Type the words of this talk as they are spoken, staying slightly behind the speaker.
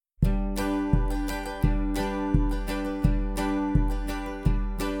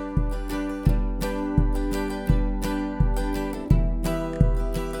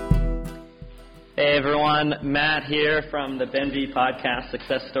everyone. Matt here from the Benvie podcast,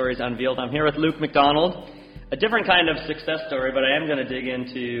 Success Stories Unveiled. I'm here with Luke McDonald. A different kind of success story, but I am going to dig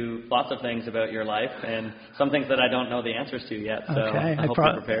into lots of things about your life and some things that I don't know the answers to yet. So okay. I hope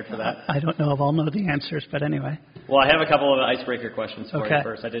you're prepared for that. I don't know if I'll know the answers, but anyway. Well, I have a couple of icebreaker questions for you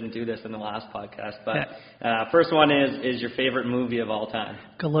first. I didn't do this in the last podcast, but first one is your favorite movie of all time?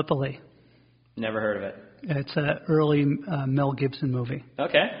 Gallipoli. Never heard of it. It's an early Mel Gibson movie.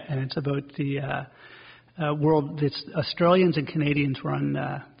 Okay. And it's about the world. It's Australians and Canadians were on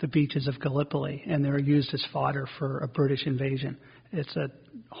the beaches of Gallipoli, and they were used as fodder for a British invasion. It's a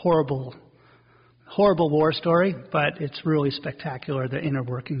horrible war story, but it's really spectacular. The inner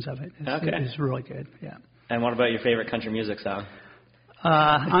workings of it is really good. Yeah. And what about your favorite country music song?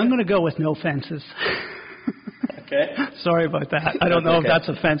 I'm going to go with No Fences. Okay. Sorry about that. I don't know if that's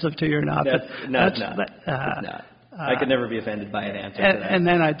offensive to you or not. It's not. I could never be offended by an answer to that. And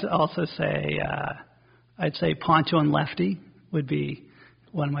then I'd also say, I'd say Poncho and Lefty would be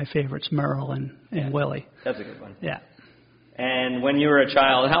one of my favorites, Merle and Willie. That's a good one. Yeah. And when you were a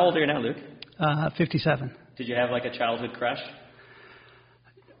child, how old are you now, Luke? 57. Did you have like a childhood crush?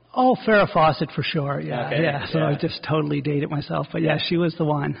 Oh, Farrah Fawcett for sure, yeah. Okay. Yeah, so I just totally dated myself. But yeah, she was the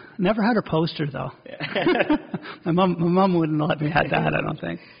one. Never had her poster, though. Yeah. my mom wouldn't let me have that, I don't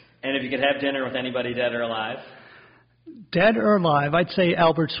think. And if you could have dinner with anybody dead or alive? Dead or alive, I'd say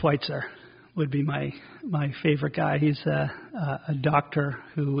Albert Schweitzer would be my favorite guy. He's a doctor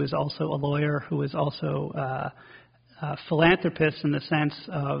who is also a lawyer, who is also a philanthropist in the sense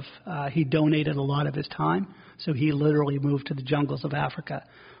of he donated a lot of his time. So he literally moved to the jungles of Africa.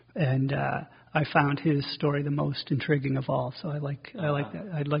 And I found his story the most intriguing of all. So I like that.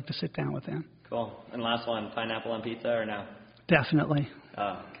 I'd like to sit down with him. Cool. And last one, pineapple on pizza or no? Definitely.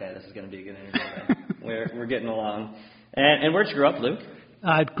 Oh, okay. This is going to be a good interview. We're getting along. And where'd you grow up, Luke?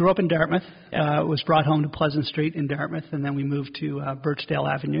 I grew up in Dartmouth. Was brought home to Pleasant Street in Dartmouth, and then we moved to Birchdale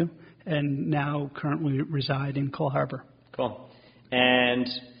Avenue, and now currently reside in Cole Harbour. Cool. And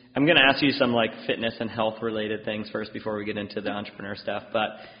I'm going to ask you some like fitness and health related things first before we get into the entrepreneur stuff. But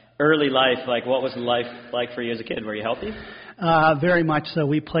early life, like what was life like for you as a kid? Were you healthy? Very much so.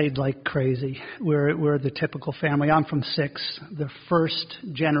 We played like crazy. We're the typical family. I'm from 6. The first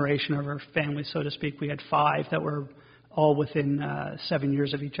generation of our family, so to speak, we had 5 that were all within 7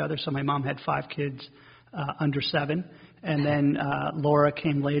 years of each other. So my mom had 5 kids under 7. And then Laura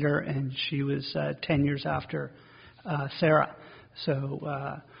came later, and she was 10 years after Sarah.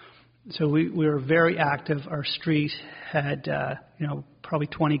 So we were very active. Our street had, probably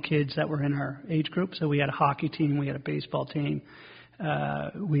 20 kids that were in our age group. So we had a hockey team, we had a baseball team.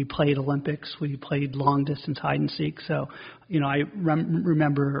 We played Olympics. We played long distance hide and seek. So, I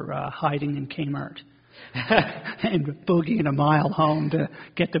remember hiding in Kmart and boogieing a mile home to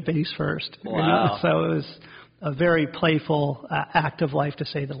get to base first. Wow. So it was a very playful, active life, to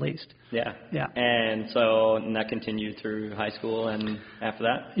say the least. Yeah. Yeah. And that continued through high school and after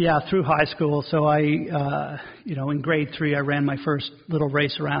that? Yeah, through high school. So I, in grade 3, I ran my first little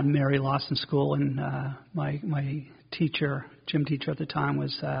race around Mary Lawson School, and my teacher, gym teacher at the time,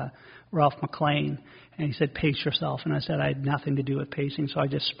 was Ralph McLean, and he said, "Pace yourself." And I said I had nothing to do with pacing, so I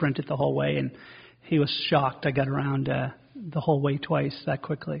just sprinted the whole way, and he was shocked. I got around the whole way twice that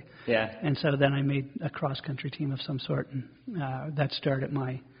quickly. Yeah. And so then I made a cross-country team of some sort, and that started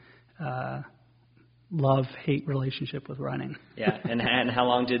my love-hate relationship with running. Yeah. And how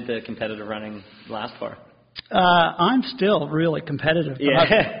long did the competitive running last for? I'm still really competitive.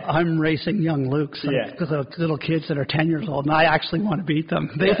 But I'm racing young Lukes, the little kids that are 10 years old, and I actually want to beat them.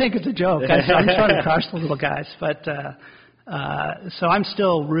 They think it's a joke. I'm trying to crush the little guys, but so I'm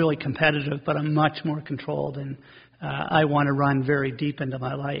still really competitive, but I'm much more controlled, and I want to run very deep into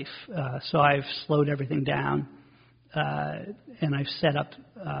my life. So I've slowed everything down, and I've set up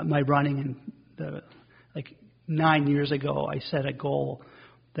my running. And 9 years ago, I set a goal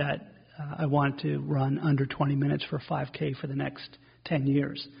that I wanted to run under 20 minutes for 5K for the next 10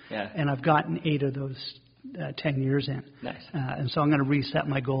 years. Yeah. And I've gotten 8 of those 10 years in. Nice. And so I'm going to reset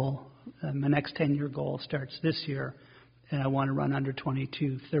my goal. My next 10-year goal starts this year, and I want to run under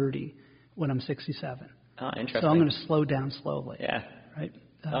 22:30 when I'm 67. Oh, interesting. So I'm going to slow down slowly. Yeah. Right.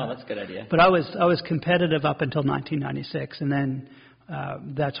 That's a good idea. But I was competitive up until 1996, and then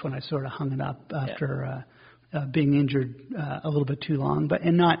that's when I sort of hung it up after being injured a little bit too long,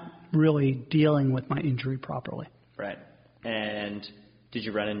 and not really dealing with my injury properly. Right. And did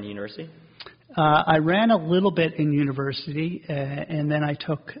you run in university? I ran a little bit in university, and then I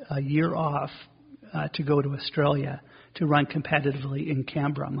took a year off to go to Australia to run competitively in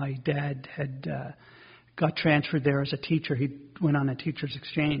Canberra. My dad had got transferred there as a teacher. He went on a teacher's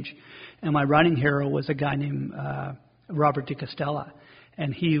exchange. And my running hero was a guy named Robert de Castella.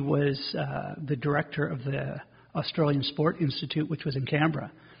 And he was the director of the Australian Sport Institute, which was in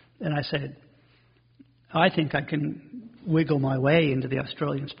Canberra. And I said, I think I can wiggle my way into the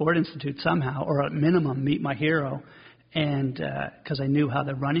Australian Sport Institute somehow, or at minimum meet my hero. And because I knew how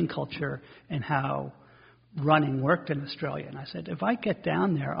the running culture and how running worked in Australia. And I said, if I get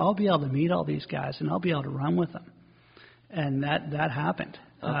down there, I'll be able to meet all these guys and I'll be able to run with them. And that happened.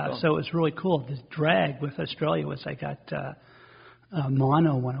 Cool. So it was really cool. The drag with Australia was I got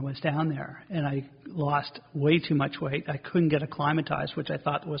mono when I was down there, and I lost way too much weight. I couldn't get acclimatized, which I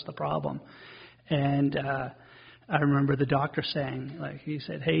thought was the problem. And I remember the doctor saying, like, he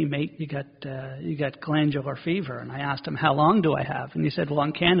said, "Hey, mate, you got glandular fever." And I asked him, "How long do I have?" And he said, "Well,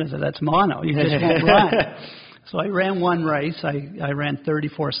 in Canada, that's mono. You just won't run." So I ran one race. I ran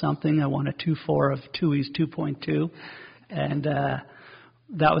 34 something. I won a 2.4 of Tooheys 2.2, and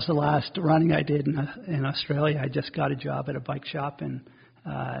that was the last running I did in Australia. I just got a job at a bike shop, and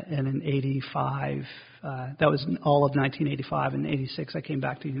in '85, that was all of 1985. In '86, I came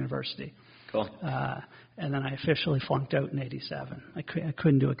back to university. Cool. And then I officially flunked out in '87. I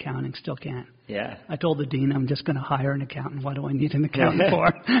couldn't do accounting, still can't. Yeah. I told the dean, I'm just going to hire an accountant. What do I need an accountant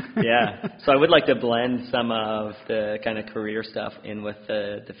for? Yeah. So I would like to blend some of the kind of career stuff in with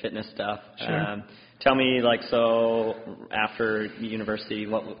the fitness stuff. Sure. Tell me, like, so after university,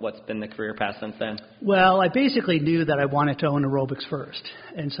 what's been the career path since then? Well, I basically knew that I wanted to own aerobics first.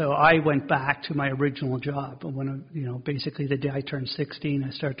 And so I went back to my original job. When, basically the day I turned 16,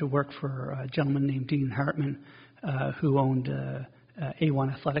 I started to work for a gentleman named Dean Hartman, who owned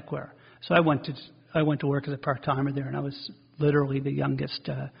A1 Athletic Wear. So I went to work as a part-timer there, and I was literally the youngest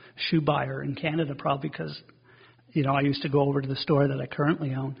shoe buyer in Canada, probably because I used to go over to the store that I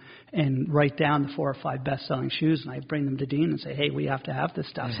currently own and write down the 4 or 5 best-selling shoes, and I'd bring them to Dean and say, "Hey, we have to have this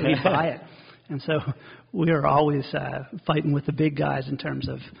stuff," so he'd buy it. And so we were always fighting with the big guys in terms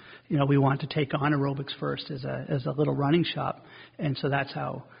of, we wanted to take on aerobics first as a little running shop, and so that's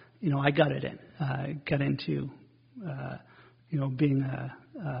how, I got it in. Got into, being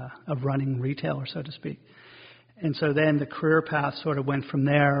a running retailer, so to speak. And so then the career path sort of went from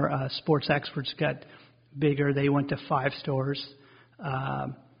there. Sports Experts got bigger. They went to 5 stores.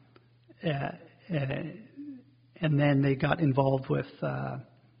 And then they got involved with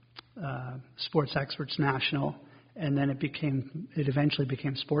Sports Experts National, and then it eventually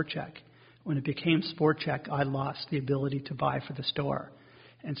became Sport Check. When it became Sport Check, I lost the ability to buy for the store.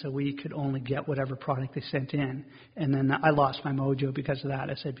 And so we could only get whatever product they sent in. And then I lost my mojo because of that.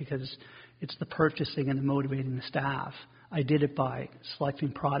 I said, because it's the purchasing and the motivating the staff. I did it by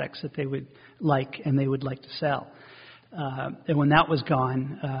selecting products that they would like and they would like to sell. And when that was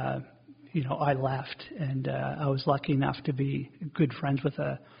gone, I left. And I was lucky enough to be good friends with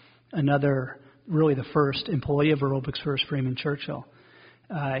another, really the first employee of Aerobics First, Freeman Churchill.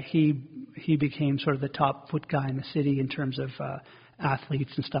 He became sort of the top foot guy in the city in terms of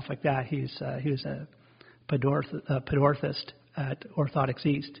athletes and stuff like that. He was a podorthist at Orthotics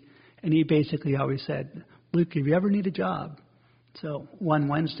East. And he basically always said, "Luke, if you ever need a job." So one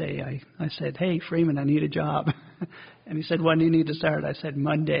Wednesday I said, "Hey, Freeman, I need a job." And he said, "When do you need to start?" I said,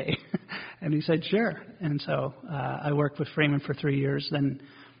 "Monday." And he said, "Sure." And so I worked with Freeman for 3 years. Then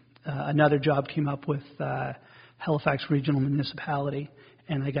another job came up with Halifax Regional Municipality,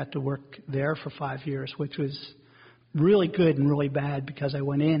 and I got to work there for 5 years, which was really good and really bad because I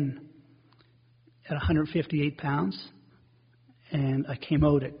went in at 158 pounds, and I came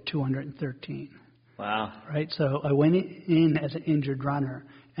out at 213. Wow. Right? So I went in as an injured runner,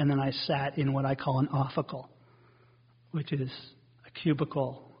 and then I sat in what I call an officle, which is a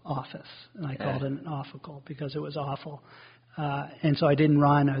cubicle office. And I called it an officle because it was awful. And so I didn't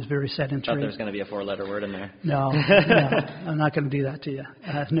run. I was very sedentary. I thought there was going to be a 4-letter word in there. No, I'm not going to do that to you.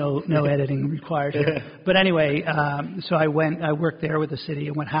 No editing required here. But anyway, so I worked there with the city,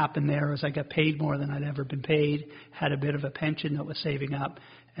 and what happened there was I got paid more than I'd ever been paid, had a bit of a pension that was saving up,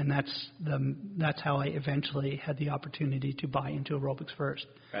 and that's how I eventually had the opportunity to buy into Aerobics First.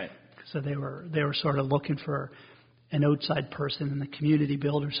 Right. So they were sort of looking for an outside person and the community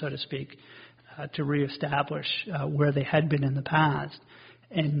builder, so to speak, to reestablish where they had been in the past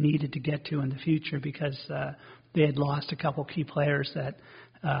and needed to get to in the future because they had lost a couple key players that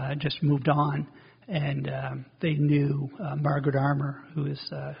just moved on, and they knew Margaret Armour, who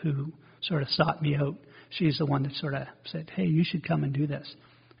sort of sought me out. She's the one that sort of said, "Hey, you should come and do this,"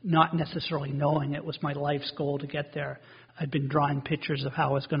 not necessarily knowing it was my life's goal to get there. I'd been drawing pictures of how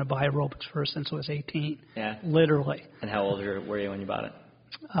I was going to buy Aerobics First since I was 18. Yeah. Literally. And how old were you when you bought it?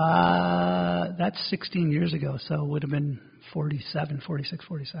 That's 16 years ago, so it would have been 46,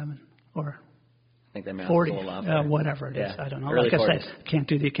 47, or I think they may 40, have whatever it is. I don't know. Early like 40s. I said, can't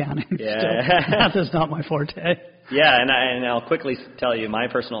do the accounting. Yeah. Math is not my forte. Yeah, and I'll quickly tell you my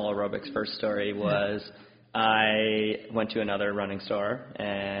personal aerobics first story was I went to another running store,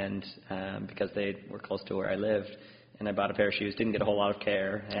 and because they were close to where I lived, and I bought a pair of shoes, didn't get a whole lot of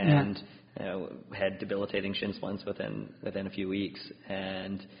care, and had debilitating shin splints within a few weeks,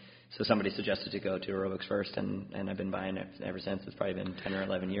 and so somebody suggested to go to Aerobics First, and I've been buying it ever since. It's probably been 10 or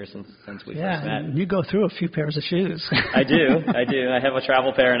 11 years since we first met. You go through a few pairs of shoes. I do. I have a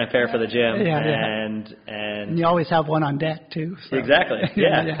travel pair and a pair for the gym, and you always have one on deck too. So. Exactly.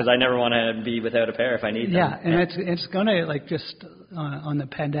 Yeah, because I never want to be without a pair if I need them. Yeah, and it's going to, like, just on the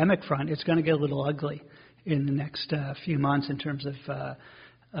pandemic front, it's going to get a little ugly in the next few months in terms of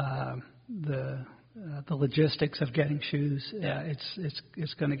the logistics of getting shoes.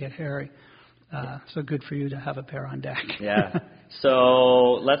 It's going to get hairy. So good for you to have a pair on deck. Yeah.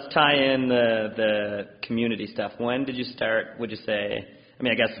 So let's tie in the community stuff. When did you start, would you say? I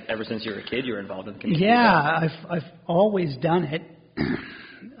mean, I guess ever since you were a kid you were involved in the community. Yeah, I've always done it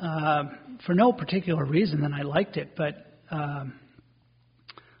for no particular reason than I liked it. But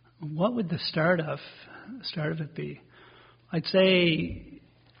what would the start of it be? I'd say,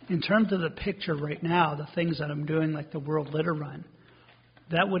 in terms of the picture right now, the things that I'm doing, like the World Litter Run,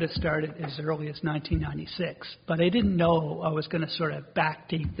 that would have started as early as 1996. But I didn't know I was going to sort of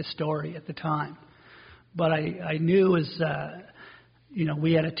backdate the story at the time. But I knew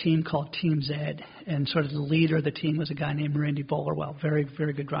we had a team called Team Zed, and sort of the leader of the team was a guy named Randy Bowlerwell, very,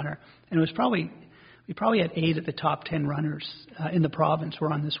 very good runner. And it was we probably had 8 of the top 10 runners in the province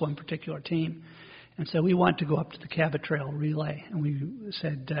were on this one particular team. And so we wanted to go up to the Cabot Trail Relay, and we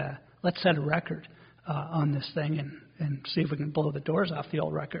said, let's set a record on this thing and see if we can blow the doors off the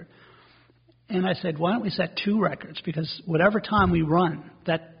old record. And I said, why don't we set 2 records? Because whatever time we run,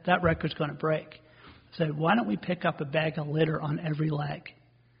 that record's going to break. I said, why don't we pick up a bag of litter on every leg?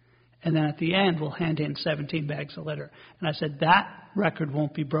 And then at the end, we'll hand in 17 bags of litter. And I said, that record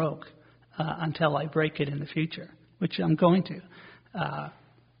won't be broke until I break it in the future, which I'm going to.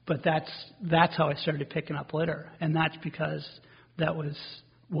 But that's how I started picking up litter, and that's because that was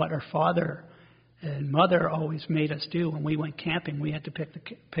what our father and mother always made us do when we went camping. We had to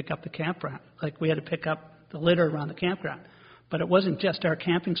pick up the campground, like we had to pick up the litter around the campground. But it wasn't just our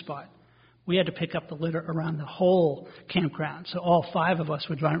camping spot. We had to pick up the litter around the whole campground. So all 5 of us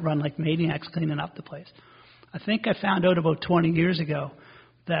would run like maniacs cleaning up the place. I think I found out about 20 years ago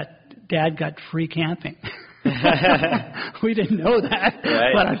that Dad got free camping. We didn't know that,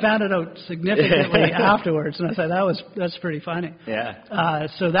 right. But I found it out significantly afterwards, and I thought that's pretty funny. Yeah.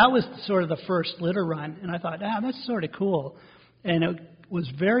 So that was sort of the first litter run, and I thought, that's sort of cool, and it was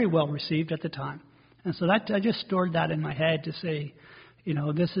very well received at the time, and so that I just stored that in my head to say,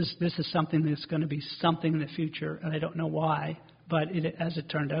 this is something that's going to be something in the future, and I don't know why, but as it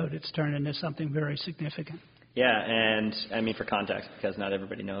turned out, it's turned into something very significant. Yeah, and I mean, for context, because not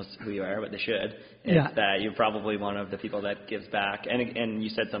everybody knows who you are, but they should, it's that you're probably one of the people that gives back. And you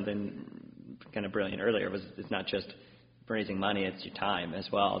said something kind of brilliant earlier, it's not just raising money, it's your time as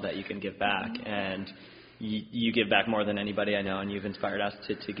well that you can give back. And you give back more than anybody I know, and you've inspired us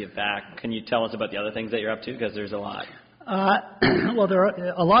to give back. Can you tell us about the other things that you're up to? Because there's a lot. Well,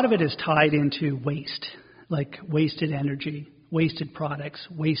 a lot of it is tied into waste, like wasted energy, wasted products,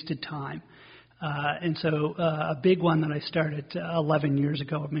 wasted time. And so a big one that I started 11 years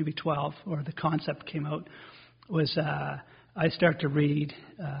ago, maybe 12, or the concept came out, was I started to read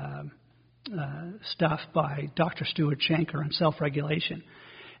stuff by Dr. Stuart Shanker on self-regulation.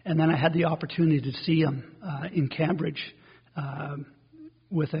 And then I had the opportunity to see him in Cambridge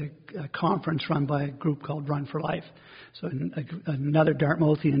with a conference run by a group called Run for Life. So another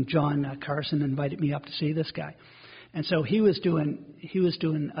Dartmouthian, John Carson, invited me up to see this guy. And so he was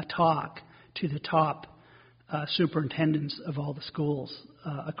doing a talk to the top superintendents of all the schools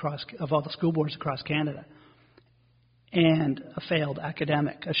of all the school boards across Canada, and a failed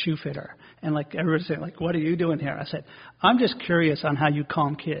academic, a shoe fitter. And like everybody's saying, like, what are you doing here? I said, I'm just curious on how you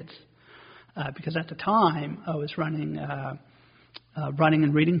calm kids, because at the time I was running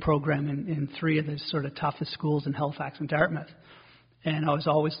and reading program in 3 of the sort of toughest schools in Halifax and Dartmouth, and I was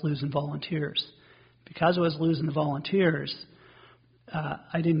always losing volunteers. Because I was losing the volunteers,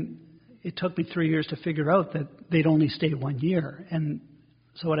 it took me 3 years to figure out that they'd only stay 1 year. And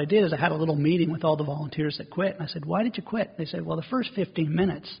so what I did is I had a little meeting with all the volunteers that quit. And I said, why did you quit? They said, well, the first 15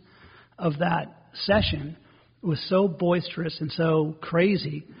 minutes of that session was so boisterous and so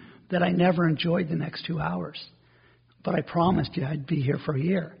crazy that I never enjoyed the next 2 hours. but I promised you I'd be here for a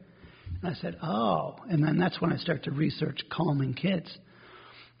year. And I said, oh. And then that's when I started to research calming kids,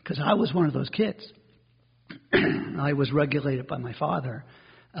 because I was one of those kids. I was regulated by my father.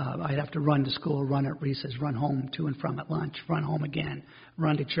 I'd have to run to school, run at recess, run home to and from at lunch, run home again,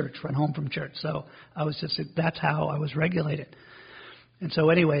 run to church, run home from church. So I was just, that's how I was regulated. And so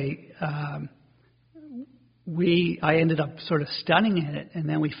anyway, I ended up sort of studying it, and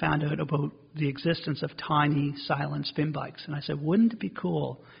then we found out about the existence of tiny silent spin bikes. And I said, wouldn't it be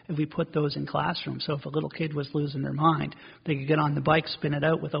cool if we put those in classrooms? So if a little kid was losing their mind, they could get on the bike, spin it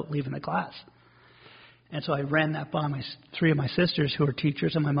out without leaving the class. And so I ran that by three of my sisters who are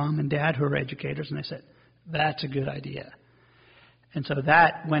teachers and my mom and dad who are educators, and I said, that's a good idea. And so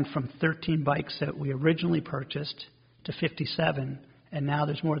that went from 13 bikes that we originally purchased to 57, and now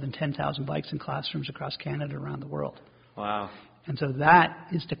there's more than 10,000 bikes in classrooms across Canada, around the world. Wow. And so that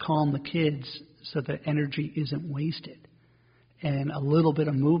is to calm the kids so that energy isn't wasted. And a little bit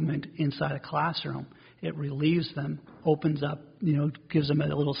of movement inside a classroom, it relieves them, opens up, gives them a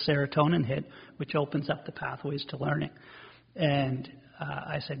little serotonin hit, which opens up the pathways to learning. And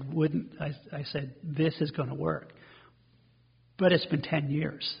I said, this is going to work. But it's been 10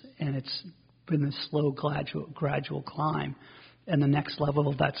 years, and it's been this slow, gradual climb. And the next level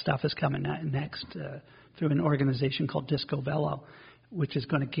of that stuff is coming next through an organization called Disco Velo, which is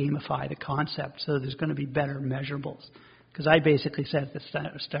going to gamify the concept. So there's going to be better measurables. Because I basically said at the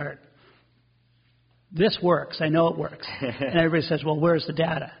start, this works. I know it works. And everybody says, well, where's the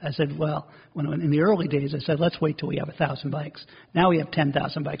data? I said, well, when in the early days, I said, let's wait till we have 1,000 bikes. Now we have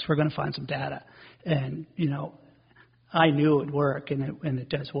 10,000 bikes. We're going to find some data. And, I knew it would work, and it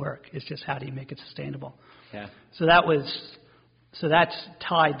does work. It's just how do you make it sustainable? Yeah. So that's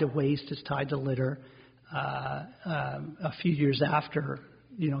tied to waste. It's tied to litter. A few years after,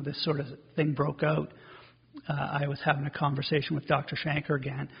 this sort of thing broke out, I was having a conversation with Dr. Shanker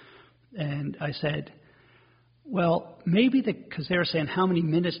again, and I said, well, maybe because they were saying, how many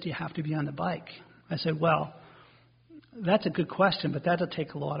minutes do you have to be on the bike? I said, well, that's a good question, but that'll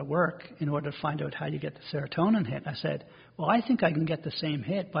take a lot of work in order to find out how you get the serotonin hit. I said, well, I think I can get the same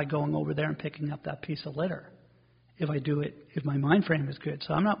hit by going over there and picking up that piece of litter if I do it, if my mind frame is good.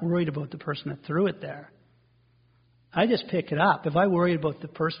 So I'm not worried about the person that threw it there. I just pick it up. If I worry about the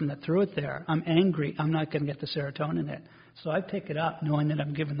person that threw it there, I'm angry, I'm not going to get the serotonin hit. So I pick it up knowing that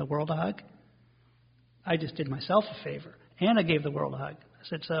I'm giving the world a hug. I just did myself a favor, and I gave the world a hug. I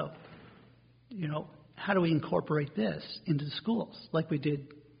said, so, how do we incorporate this into the schools like we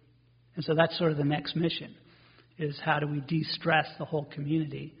did? And so that's sort of the next mission, is how do we de-stress the whole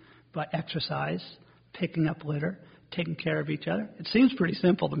community by exercise, picking up litter, taking care of each other. It seems pretty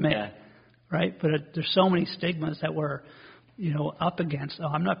simple to me, right? But there's so many stigmas that we're, up against. Oh,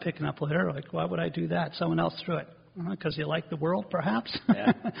 I'm not picking up litter. Like, why would I do that? Someone else threw it. Because you like the world, perhaps.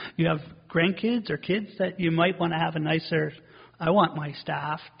 Yeah. You have grandkids or kids that you might want to have a nicer. I want my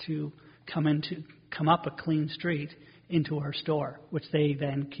staff to come up a clean street into our store, which they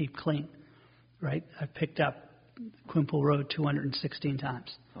then keep clean, right? I picked up Quimple Road 216 times.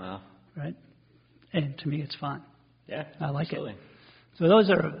 Wow. Right? And to me, it's fun. Yeah, I like absolutely. it. So those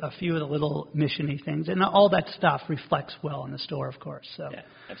are a few of the little mission-y things. And all that stuff reflects well in the store, of course. So yeah,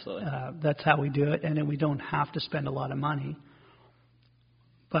 absolutely. That's how we do it. And then we don't have to spend a lot of money,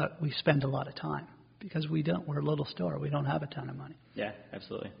 but we spend a lot of time because we're a little store. We don't have a ton of money. Yeah,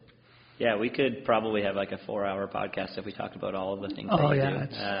 absolutely. Yeah, we could probably have like a 4-hour podcast if we talked about all of the things that you do.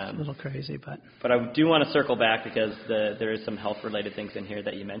 It's a little crazy. But I do want to circle back because there is some health-related things in here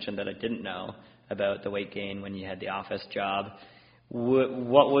that you mentioned that I didn't know about the weight gain when you had the office job.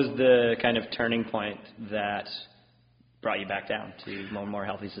 What was the kind of turning point that brought you back down to more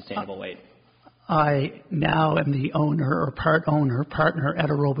healthy, sustainable weight? I now am the owner or partner at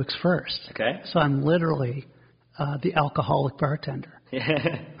Aerobics First. Okay. So I'm literally the alcoholic bartender.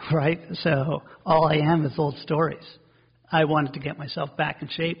 Right? So all I am is old stories. I wanted to get myself back in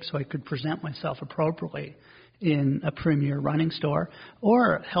shape so I could present myself appropriately in a premier running store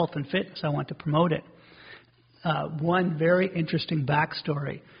or health and fitness. I want to promote it. One very interesting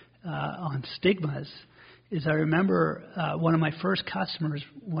backstory on stigmas is I remember one of my first customers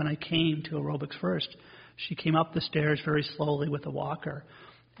when I came to Aerobics First. She came up the stairs very slowly with a walker,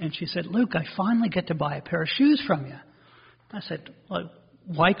 and she said, "Luke, I finally get to buy a pair of shoes from you." I said, "Well,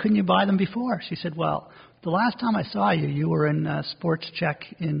 why couldn't you buy them before?" She said, "Well, the last time I saw you, you were in Sports Check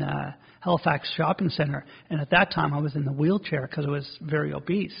in Halifax Shopping Center, and at that time I was in the wheelchair because I was very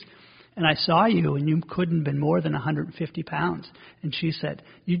obese. And I saw you, and you couldn't have been more than 150 pounds. And she said,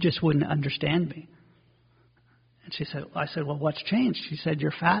 you just wouldn't understand me." And I said, well, what's changed? She said,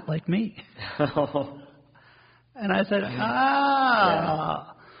 you're fat like me. And I said,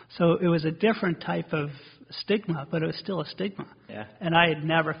 ah. So it was a different type of stigma, but it was still a stigma. Yeah. And I had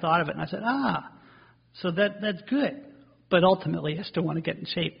never thought of it. And I said, so that's good. But ultimately, I still want to get in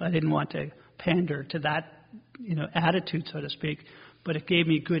shape. I didn't want to pander to that, attitude, so to speak. But it gave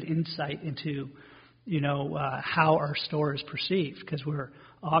me good insight into, how our store is perceived, because we're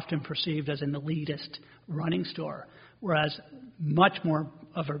often perceived as an elitist running store, whereas much more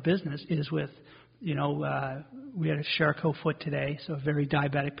of our business is with, we had a Charcot foot today, so a very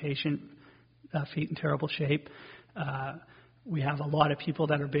diabetic patient, feet in terrible shape. We have a lot of people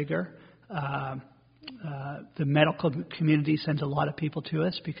that are bigger. The medical community sends a lot of people to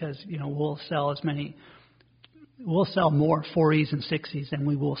us because, we'll sell more 4Es and 6Es than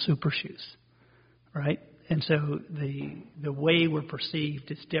we will super shoes, right? And so the way we're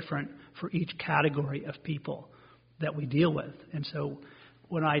perceived is different for each category of people that we deal with. And so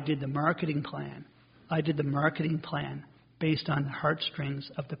when I did the marketing plan based on the heartstrings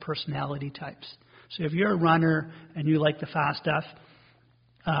of the personality types. So if you're a runner and you like the fast stuff,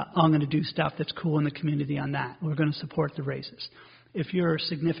 I'm going to do stuff that's cool in the community on that. We're going to support the races. If you're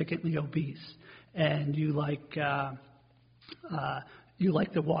significantly obese and you like the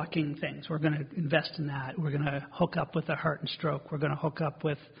walking things, we're going to invest in that. We're going to hook up with the Heart and Stroke. We're going to hook up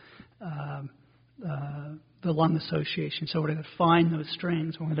with the Lung Association. So we're going to find those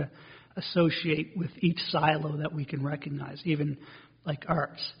strings. We're going to associate with each silo that we can recognize, even like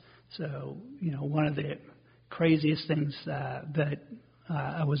arts. So, one of the craziest things that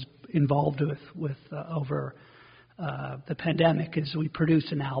I was involved with over the pandemic is we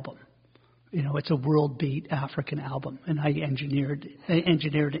produced an album. It's a world beat African album, and I engineered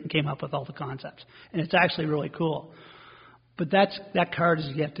it and came up with all the concepts. And it's actually really cool. But that card is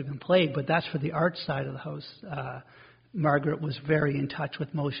yet to be played, but that's for the art side of the house. Margaret was very in touch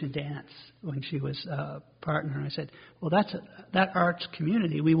with Motion Dance when she was a partner. And I said, well, that arts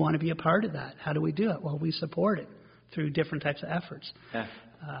community, we want to be a part of that. How do we do it? Well, we support it through different types of efforts. Yeah.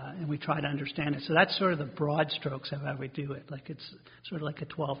 And we try to understand it. So that's sort of the broad strokes of how we do it. Like it's sort of like a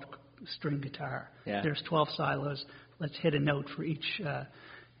 12-string guitar. Yeah. There's 12 silos. Let's hit a note for each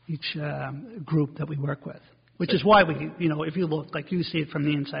group that we work with. Which is why we, if you look, like you see it from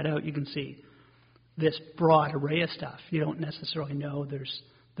the inside out, you can see this broad array of stuff. You don't necessarily know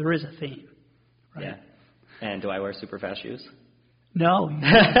there is a theme, right? Yeah. And do I wear super fast shoes? No,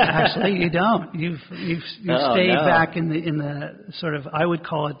 actually you don't. You've stayed back in the sort of, I would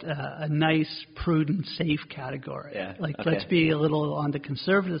call it a nice, prudent, safe category. Yeah. Like let's be a little on the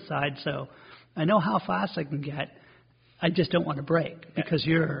conservative side. So I know how fast I can get. I just don't want to break because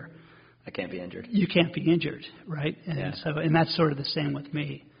I can't be injured. You can't be injured, right? And and that's sort of the same with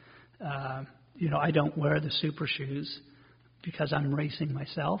me. I don't wear the super shoes because I'm racing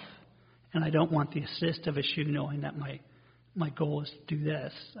myself, and I don't want the assist of a shoe knowing that my goal is to do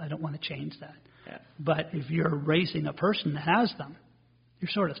this. I don't want to change that. Yeah. But if you're racing a person that has them,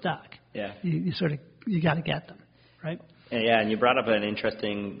 you're sort of stuck. Yeah. You got to get them, right? Yeah, and you brought up an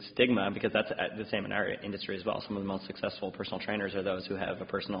interesting stigma because that's the same in our industry as well. Some of the most successful personal trainers are those who have a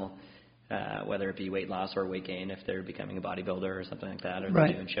personal, whether it be weight loss or weight gain, if they're becoming a bodybuilder or something like that, or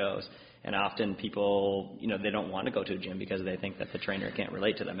they're doing shows. And often people, they don't want to go to a gym because they think that the trainer can't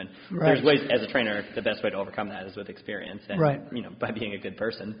relate to them. And there's ways, as a trainer, the best way to overcome that is with experience and, by being a good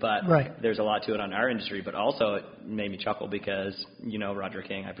person. But there's a lot to it on our industry. But also it made me chuckle because, Roger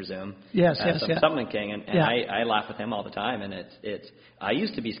King, I presume. Supplement King. And I laugh with him all the time. And I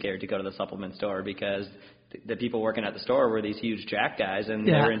used to be scared to go to the supplement store because the people working at the store were these huge jack guys and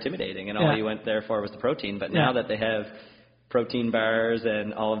they were intimidating. And all you went there for was the protein. But now that they have protein bars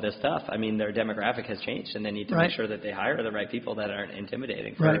and all of this stuff, I mean, their demographic has changed, and they need to make sure that they hire the right people that aren't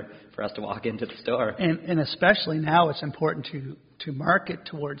intimidating for us to walk into the store. And especially now it's important to market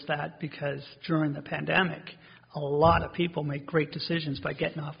towards that because during the pandemic, a lot of people make great decisions by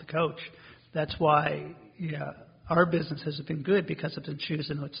getting off the couch. That's why our business has been good because it's been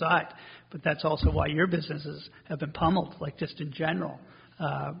choosing outside, but that's also why your businesses have been pummeled, like just in general.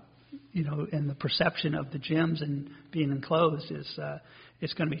 And the perception of the gyms and being enclosed is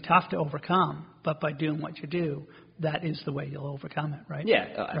it's going to be tough to overcome. But by doing what you do, that is the way you'll overcome it, right? Yeah,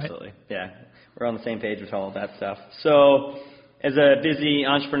 absolutely. Right? Yeah, we're on the same page with all of that stuff. So, as a busy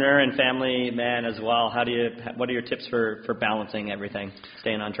entrepreneur and family man as well, what are your tips for balancing everything,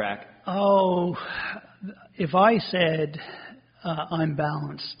 staying on track? Oh, if I said I'm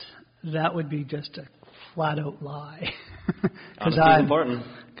balanced, that would be just a flat-out lie. Because I'm important.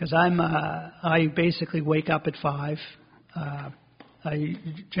 Because I basically wake up at 5. I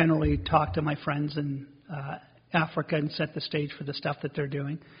generally talk to my friends in Africa and set the stage for the stuff that they're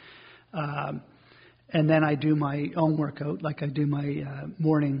doing. And then I do my own workout, like I do my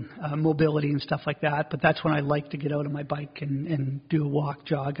morning mobility and stuff like that. But that's when I like to get out on my bike and do a walk,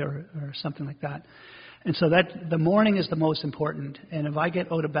 jog, or something like that. And so that the morning is the most important. And if I get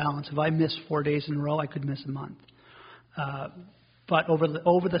out of balance, if I miss 4 days in a row, I could miss a month. But over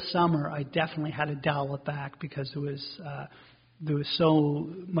the summer, I definitely had to dial it back because there was so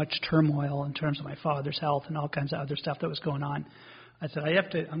much turmoil in terms of my father's health and all kinds of other stuff that was going on. I said,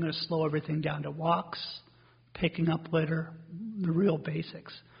 I'm going to slow everything down to walks, picking up litter, the real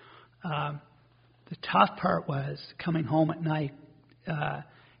basics. The tough part was coming home at night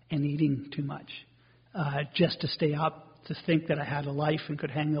and eating too much, just to stay up, to think that I had a life and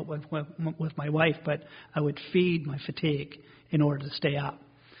could hang out with my wife, but I would feed my fatigue in order to stay up.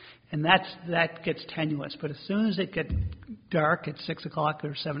 And that gets tenuous. But as soon as it gets dark at 6 o'clock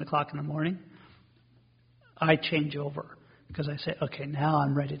or 7 o'clock in the morning, I change over. Because I say, okay, now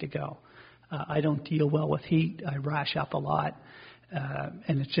I'm ready to go. I don't deal well with heat. I rash up a lot,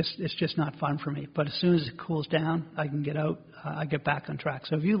 and it's just not fun for me. But as soon as it cools down, I can get out. I get back on track.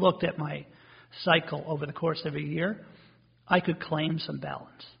 So if you looked at my cycle over the course of a year, I could claim some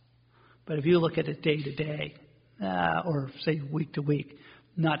balance. But if you look at it day to day, or say week to week,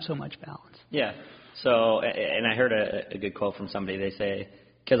 not so much balance. Yeah. So, and I heard a good quote from somebody. They say,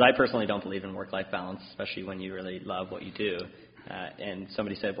 because I personally don't believe in work-life balance, especially when you really love what you do. And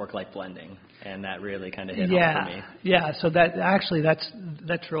somebody said work-life blending, and that really kind of hit home for me. Yeah, so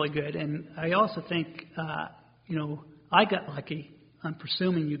that's really good. And I also think, I got lucky. I'm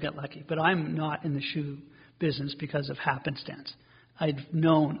presuming you got lucky, but I'm not in the shoe business because of happenstance. I've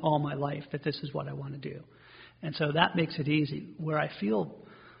known all my life that this is what I want to do. And so that makes it easy. Where I feel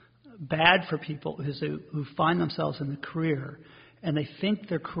bad for people is who find themselves in the career and they think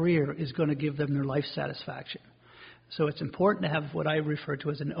their career is going to give them their life satisfaction. So it's important to have what I refer to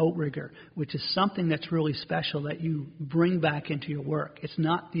as an outrigger, which is something that's really special that you bring back into your work. It's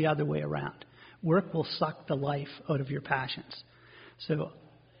not the other way around. Work will suck the life out of your passions. So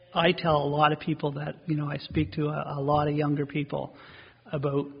I tell a lot of people that, I speak to a lot of younger people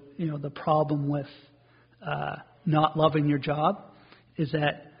about, the problem with not loving your job is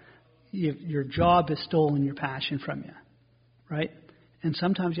that your job has stolen your passion from you. Right? And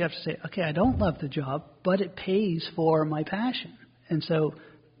sometimes you have to say, okay, I don't love the job, but it pays for my passion. And so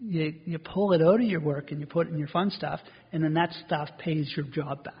you pull it out of your work and you put it in your fun stuff, and then that stuff pays your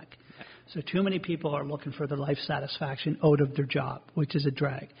job back. So too many people are looking for their life satisfaction out of their job, which is a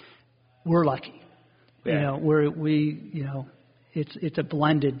drag. We're lucky. Yeah. It's a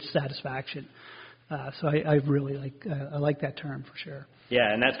blended satisfaction. So I really like that term for sure.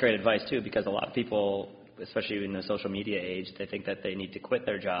 Yeah, and that's great advice too, because a lot of people, especially in the social media age, they think that they need to quit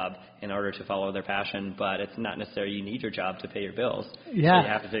their job in order to follow their passion, but it's not necessarily you need your job to pay your bills. Yeah. So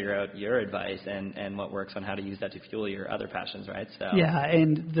you have to figure out your advice and what works on how to use that to fuel your other passions, right? So. Yeah,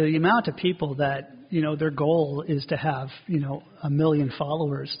 and the amount of people that, their goal is to have, 1 million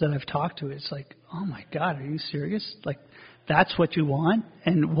followers that I've talked to, it's like, oh my God, are you serious? Like, that's what you want?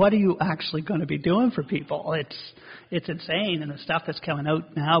 And what are you actually going to be doing for people? It's insane. And the stuff that's coming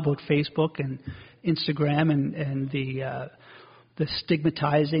out now about Facebook and Instagram and the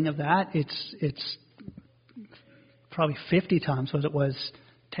stigmatizing of that, it's probably 50 times what it was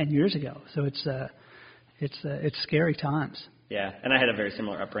 10 years ago. So it's scary times. Yeah, and I had a very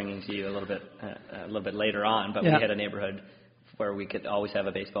similar upbringing to you a little bit later on, but we had a neighborhood where we could always have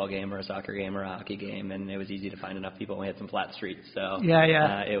a baseball game or a soccer game or a hockey game, and it was easy to find enough people. We had some flat streets, so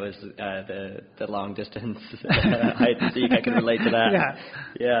it was the long distance hide and seek. I can relate to that.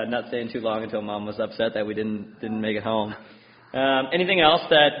 Yeah, not staying too long until Mom was upset that we didn't make it home. Anything else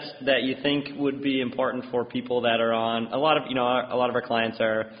that you think would be important for people that are on a lot of our clients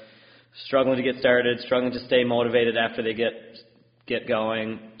are struggling to get started, struggling to stay motivated after they get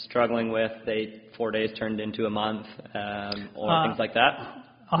going, struggling with 4 days turned into a month, or things like that?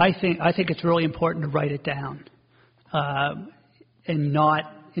 I think it's really important to write it down, and not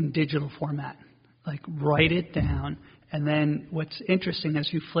in digital format. Like, write it down, and then what's interesting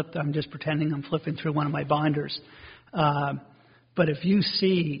as you flip, I'm just pretending I'm flipping through one of my binders, but if you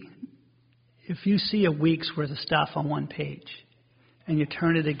see a week's worth of stuff on one page, and you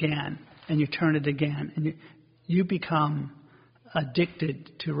turn it again, and you turn it again, and you become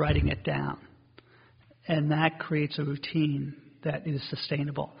addicted to writing it down. And that creates a routine that is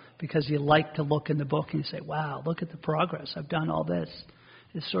sustainable because you like to look in the book and you say, wow, look at the progress. I've done all this.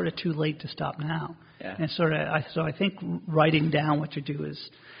 It's sort of too late to stop now. Yeah. And so I think writing down what you do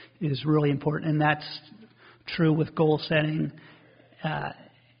is really important. And that's true with goal setting,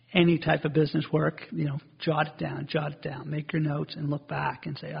 any type of business work. Jot it down, make your notes and look back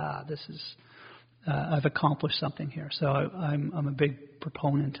and say, I've accomplished something here. So I'm a big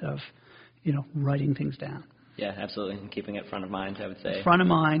proponent of, writing things down. Yeah, absolutely, and keeping it front of mind, I would say. Front of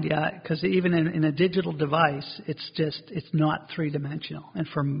mind, yeah, because even in a digital device, it's not three-dimensional. And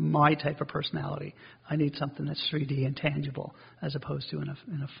for my type of personality, I need something that's 3D and tangible as opposed to in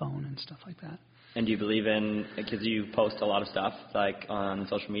a phone and stuff like that. And do you believe in, because you post a lot of stuff like on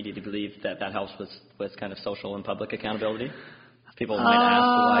social media, do you believe that helps with kind of social and public accountability? People might ask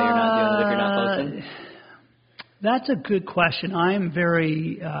why you're not doing it if you're not posting. That's a good question. I'm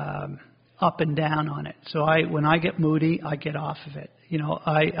very up and down on it. So when I get moody, I get off of it.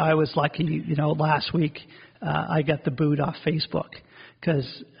 I was lucky, last week I got the boot off Facebook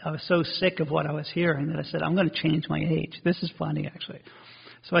because I was so sick of what I was hearing that I said, I'm going to change my age. This is funny, actually.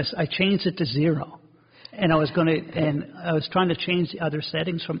 So I changed it to 0. And I was trying to change the other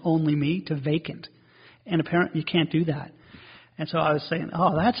settings from only me to vacant. And apparently you can't do that. And so I was saying,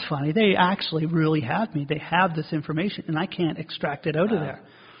 oh, that's funny. They actually really have me. They have this information, and I can't extract it out of there.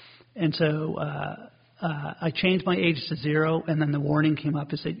 And so I changed my age to 0, and then the warning came up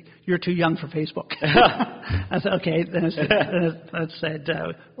and said, you're too young for Facebook. I said, okay. Then I said,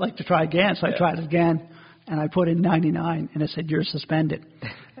 I'd like to try again. So I tried it again, and I put in 99, and it said, you're suspended.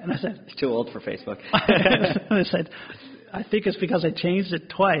 And I said, too old for Facebook. And I said, I think it's because I changed it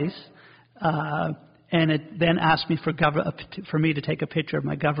twice. And it then asked me for me to take a picture of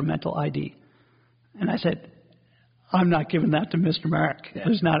my governmental ID. And I said, I'm not giving that to Mr. Mark. Yeah.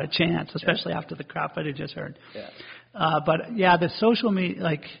 There's not a chance, especially after the crap I just heard. Yeah. But yeah, the social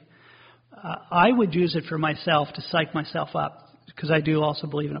media, I would use it for myself to psych myself up because I do also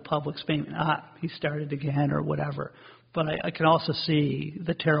believe in a public statement. He started again or whatever. But I can also see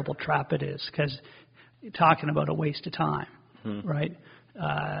the terrible trap it is because you're talking about a waste of time, right?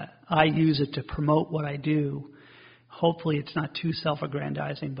 I use it to promote what I do. Hopefully it's not too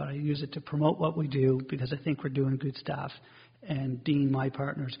self-aggrandizing, but I use it to promote what we do because I think we're doing good stuff. And Dean, my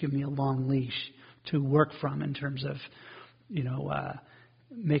partner, has given me a long leash to work from in terms of,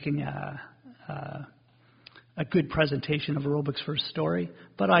 making a good presentation of Aerobics First story.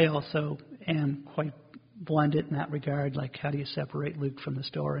 But I also am quite blended in that regard, like how do you separate Luke from the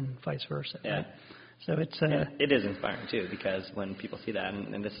store and vice versa. Yeah. Right? So it is inspiring too, because when people see that,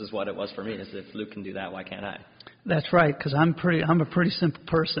 and this is what it was for me, is if Luke can do that, why can't I? That's right, because I'm a pretty simple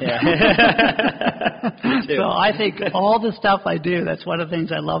person. Yeah. Me too. So I think all the stuff I do, that's one of the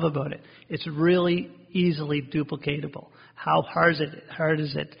things I love about it. It's really easily duplicatable. How hard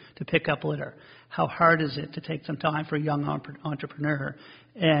is it to pick up litter? How hard is it to take some time for a young entrepreneur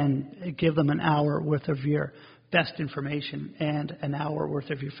and give them an hour worth of your best information and an hour worth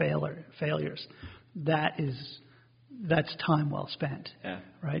of your failures? That's time well spent,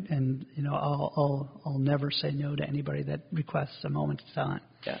 right? And I'll never say no to anybody that requests a moment's time.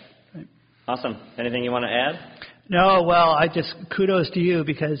 Yeah. Right. Awesome. Anything you want to add? No. Well, I just kudos to you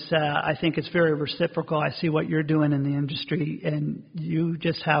because I think it's very reciprocal. I see what you're doing in the industry, and you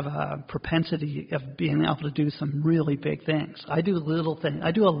just have a propensity of being able to do some really big things. I do little things.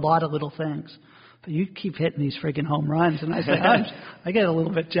 I do a lot of little things. But you keep hitting these friggin' home runs, and I say, I get a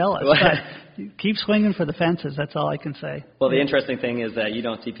little bit jealous. But you keep swinging for the fences. That's all I can say. Well, the interesting thing is that you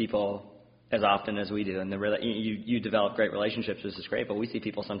don't see people as often as we do, and you develop great relationships, which is great. But we see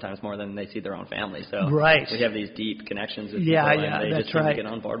people sometimes more than they see their own family. So we have these deep connections with people, and they just seem to get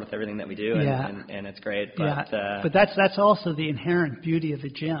on board with everything that we do, and it's great. But, but that's also the inherent beauty of the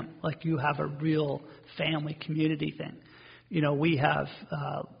gym. Like you have a real family community thing. We have.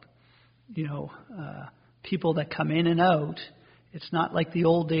 People that come in and out. It's not like the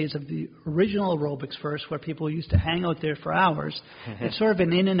old days of the original Aerobics First, where people used to hang out there for hours. It's sort of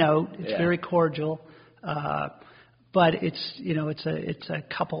an in and out. It's very cordial, but it's a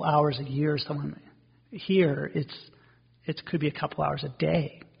couple hours a year. Here it could be a couple hours a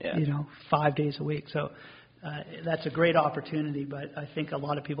day. 5 days a week. So that's a great opportunity. But I think a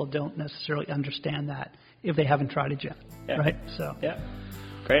lot of people don't necessarily understand that if they haven't tried it yet. Right? So. Yeah.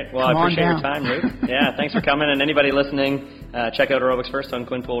 Great. Well, I appreciate your time, Luke. Yeah, thanks for coming. And anybody listening, check out Aerobics First on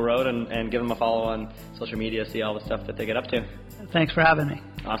Quinpool Road and give them a follow on social media, see all the stuff that they get up to. Thanks for having me.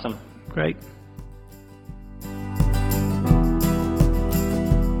 Awesome. Great.